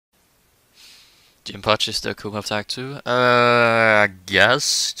Jinpachi is the Akuma attack too? I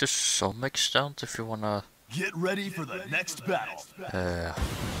guess to some extent if you wanna... Get ready for the next battle.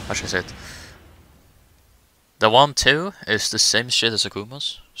 How should I say it? The 1-2 is the same shit as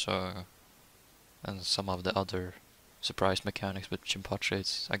Akuma's, so... And some of the other surprise mechanics with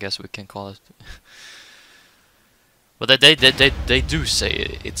Jinpachi, I guess we can call it. But they do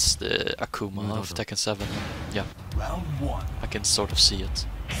say it's the Akuma of Tekken 7. Yeah. Round 1. I can sort of see it.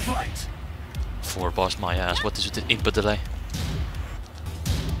 Fight. 4 bars my ass. What is it? Input delay.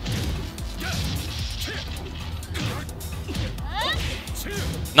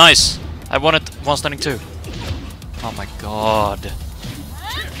 Nice! I won it 1 standing 2. Oh my god.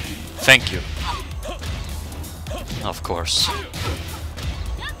 Thank you. Of course.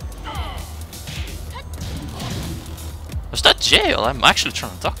 Was that jail? I'm actually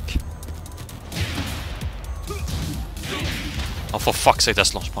trying to duck. Oh, for fuck's sake,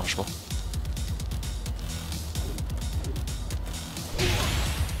 that's not punishable.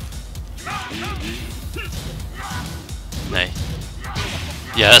 Nay.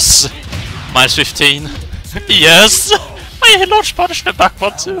 Yes! Minus 15. Yes! I launch punish the back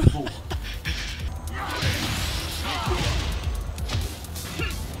one too.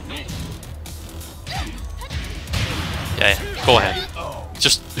 Yeah, go ahead.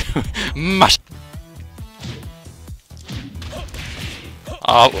 Just mash.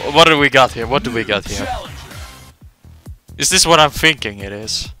 What do we got here? What do we got here? Is this what I'm thinking it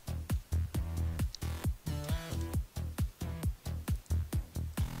is?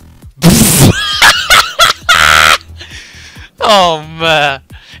 Oh man.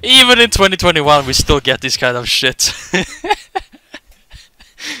 Even in 2021 we still get this kind of shit.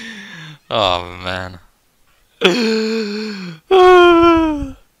 Oh man.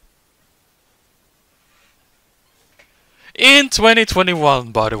 In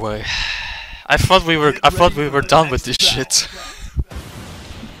 2021, by the way. I thought we were done with this shit.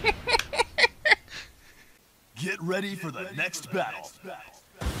 Get ready for the next battle.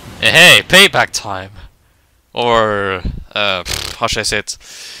 Hey, payback time. Or how should I say it?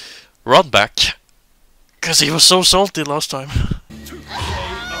 Run back. Cause he was so salty last time.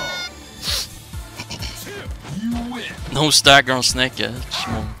 No stagger on Snake Edge,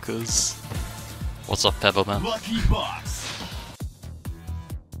 monkus. What's up, Pebble Man? Lucky box.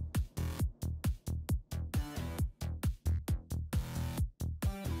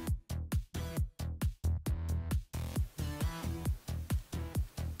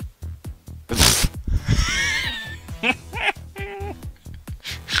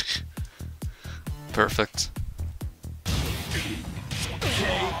 Perfect.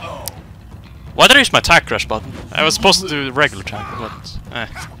 Why did I use my attack crash button? I was supposed to do regular attack, but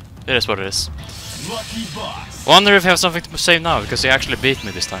it is what it is. Wonder if I have something to say now, because he actually beat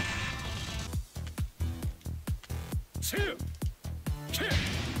me this time.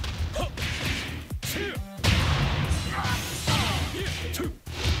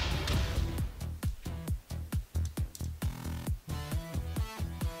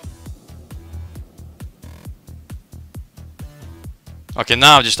 Okay,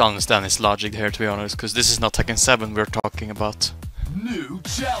 now I just understand his logic here, to be honest, because this is not Tekken 7 we're talking about. New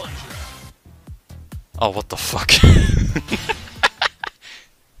challenger. Oh, what the fuck?